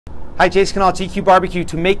Hi, Jason Canal, GQue Barbecue.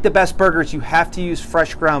 To make the best burgers, you have to use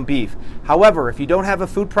fresh ground beef. However, if you don't have a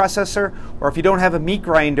food processor or if you don't have a meat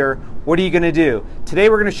grinder, what are you going to do? Today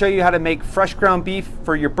we're going to show you how to make fresh ground beef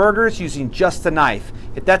for your burgers using just a knife.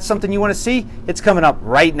 If that's something you want to see, it's coming up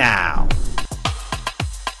right now.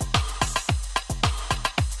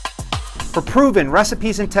 For proven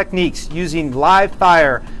recipes and techniques using live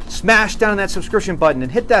fire, smash down that subscription button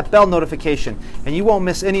and hit that bell notification and you won't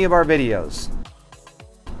miss any of our videos.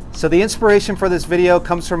 So the inspiration for this video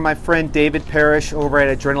comes from my friend David Parrish over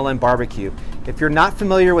at Adrenaline Barbecue. If you're not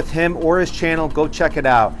familiar with him or his channel, go check it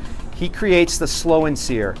out. He creates the Slow and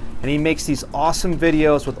Sear, and he makes these awesome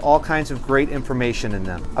videos with all kinds of great information in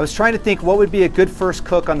them. I was trying to think what would be a good first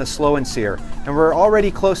cook on the Slow and Sear, and we're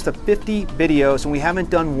already close to 50 videos and we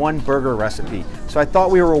haven't done one burger recipe. So I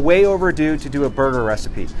thought we were way overdue to do a burger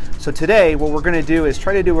recipe. So today what we're going to do is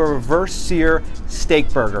try to do a reverse sear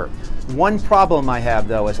steak burger. One problem I have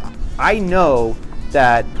though is I know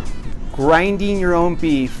that grinding your own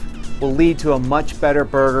beef will lead to a much better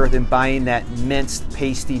burger than buying that minced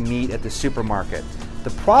pasty meat at the supermarket. The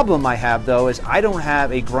problem I have though is I don't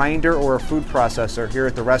have a grinder or a food processor here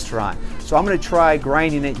at the restaurant. So I'm going to try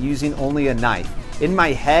grinding it using only a knife. In my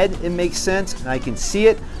head it makes sense and I can see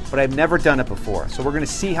it, but I've never done it before. So we're going to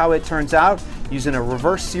see how it turns out using a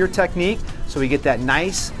reverse sear technique so we get that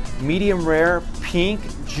nice medium rare pink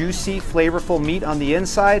juicy flavorful meat on the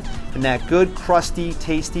inside and that good crusty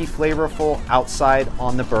tasty flavorful outside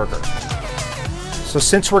on the burger. So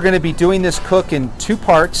since we're going to be doing this cook in two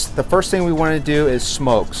parts, the first thing we want to do is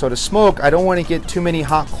smoke. So to smoke, I don't want to get too many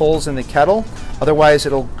hot coals in the kettle, otherwise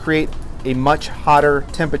it'll create a much hotter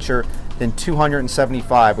temperature than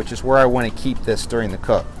 275, which is where I want to keep this during the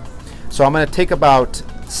cook. So I'm going to take about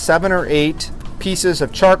 7 or 8 pieces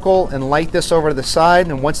of charcoal and light this over to the side,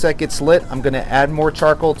 and once that gets lit I'm going to add more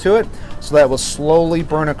charcoal to it so that will slowly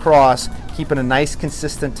burn across, keeping a nice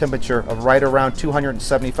consistent temperature of right around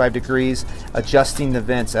 275 degrees, adjusting the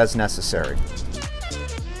vents as necessary.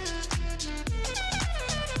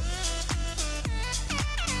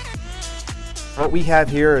 What we have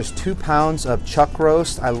here is 2 pounds of chuck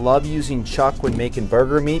roast. I love using chuck when making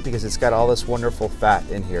burger meat because it's got all this wonderful fat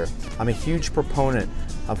in here. I'm a huge proponent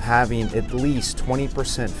of having at least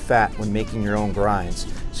 20% fat when making your own grinds.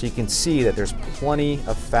 So you can see that there's plenty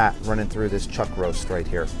of fat running through this chuck roast right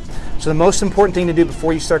here. So the most important thing to do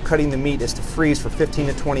before you start cutting the meat is to freeze for 15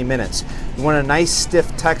 to 20 minutes. You want a nice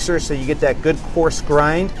stiff texture so you get that good coarse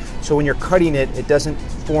grind, so when you're cutting it, it doesn't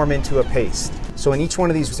form into a paste. So in each one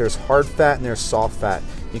of these there's hard fat and there's soft fat.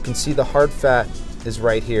 You can see the hard fat is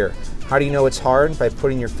right here. How do you know it's hard? By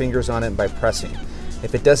putting your fingers on it and by pressing.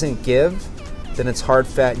 If it doesn't give, then it's hard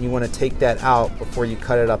fat and you want to take that out before you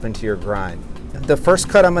cut it up into your grind. The first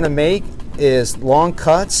cut I'm going to make is long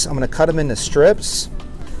cuts. I'm going to cut them into strips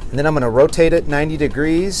and then I'm going to rotate it 90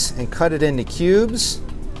 degrees and cut it into cubes.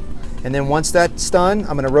 And then once that's done,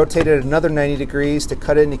 I'm going to rotate it another 90 degrees to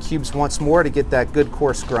cut it into cubes once more to get that good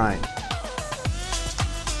coarse grind.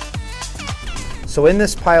 So in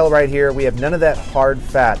this pile right here, we have none of that hard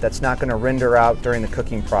fat that's not going to render out during the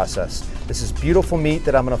cooking process. This is beautiful meat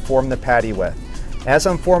that I'm going to form the patty with. As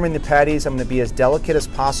I'm forming the patties, I'm going to be as delicate as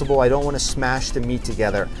possible. I don't want to smash the meat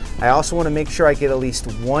together. I also want to make sure I get at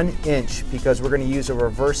least 1 inch because we're going to use a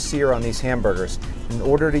reverse sear on these hamburgers. In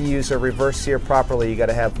order to use a reverse sear properly, you got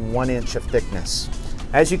to have 1 inch of thickness.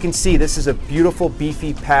 As you can see, this is a beautiful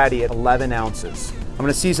beefy patty at 11 ounces. I'm going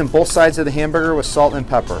to season both sides of the hamburger with salt and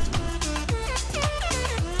pepper.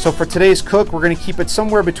 So for today's cook, we're going to keep it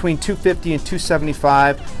somewhere between 250 and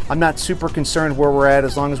 275. I'm not super concerned where we're at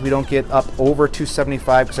as long as we don't get up over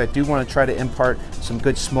 275 because I do want to try to impart some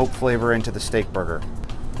good smoke flavor into the steak burger.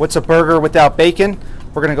 What's a burger without bacon?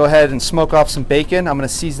 We're going to go ahead and smoke off some bacon. I'm going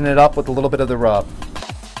to season it up with a little bit of the rub.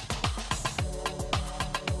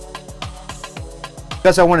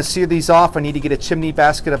 Because I want to sear these off, I need to get a chimney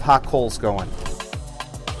basket of hot coals going.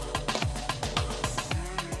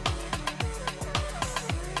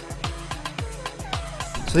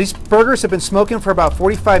 So these burgers have been smoking for about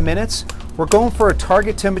 45 minutes. We're going for a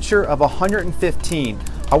target temperature of 115.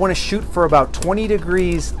 I want to shoot for about 20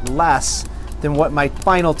 degrees less than what my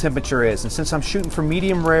final temperature is. And since I'm shooting for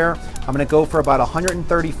medium rare, I'm going to go for about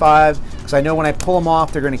 135 because I know when I pull them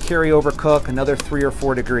off, they're going to carry over cook another 3 or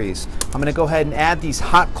 4 degrees. I'm going to go ahead and add these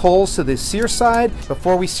hot coals to the sear side.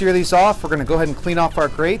 Before we sear these off, we're going to go ahead and clean off our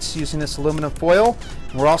grates using this aluminum foil.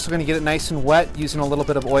 And we're also going to get it nice and wet using a little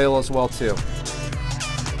bit of oil as well too.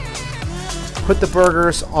 Put the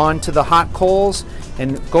burgers onto the hot coals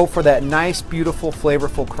and go for that nice, beautiful,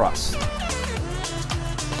 flavorful crust.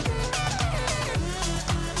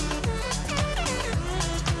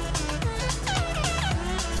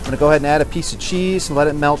 going to go ahead and add a piece of cheese and let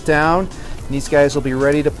it melt down. And these guys will be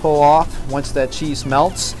ready to pull off once that cheese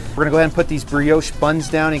melts. We're going to go ahead and put these brioche buns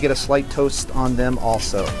down and get a slight toast on them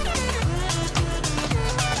also.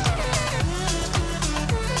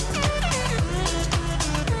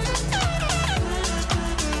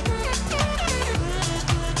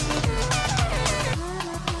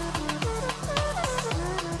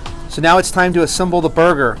 So now it's time to assemble the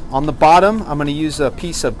burger. On the bottom, I'm going to use a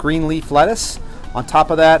piece of green leaf lettuce. On top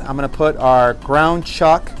of that, I'm going to put our ground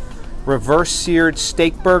chuck reverse seared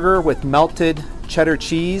steak burger with melted cheddar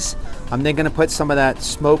cheese. I'm then going to put some of that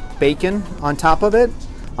smoked bacon on top of it.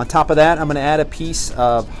 On top of that, I'm going to add a piece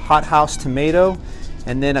of hothouse tomato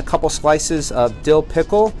and then a couple slices of dill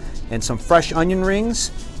pickle and some fresh onion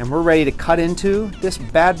rings. And we're ready to cut into this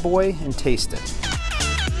bad boy and taste it.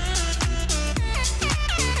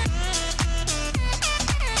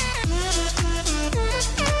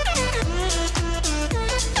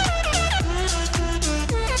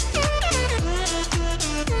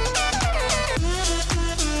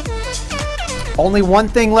 Only one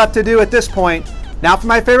thing left to do at this point. Now for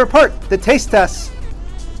my favorite part, the taste test.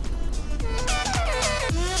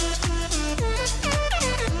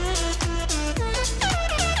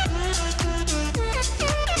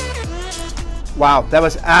 Wow, that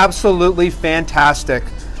was absolutely fantastic.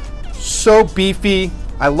 So beefy.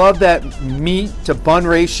 I love that meat to bun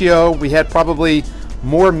ratio. We had probably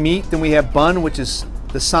more meat than we have bun, which is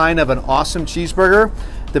the sign of an awesome cheeseburger.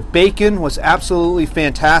 The bacon was absolutely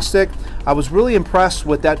fantastic. I was really impressed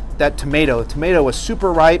with that tomato. The tomato was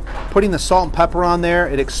super ripe. Putting the salt and pepper on there,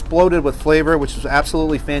 it exploded with flavor, which was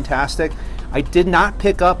absolutely fantastic. I did not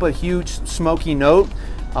pick up a huge smoky note.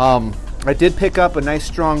 I did pick up a nice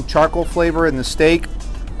strong charcoal flavor in the steak.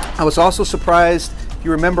 I was also surprised. If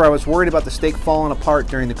you remember, I was worried about the steak falling apart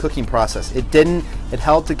during the cooking process. It didn't. It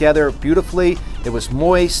held together beautifully. It was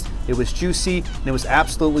moist, it was juicy, and it was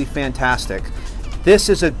absolutely fantastic. This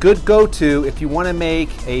is a good go-to if you want to make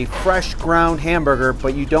a fresh ground hamburger,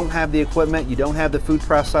 but you don't have the equipment, you don't have the food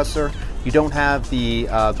processor, you don't have the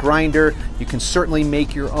grinder. You can certainly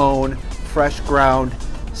make your own fresh ground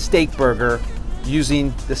steak burger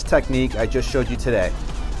using this technique I just showed you today.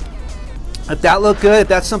 If that looked good, if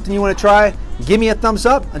that's something you want to try, give me a thumbs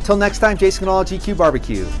up. Until next time, Jason Canal, GQue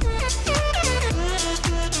Barbecue.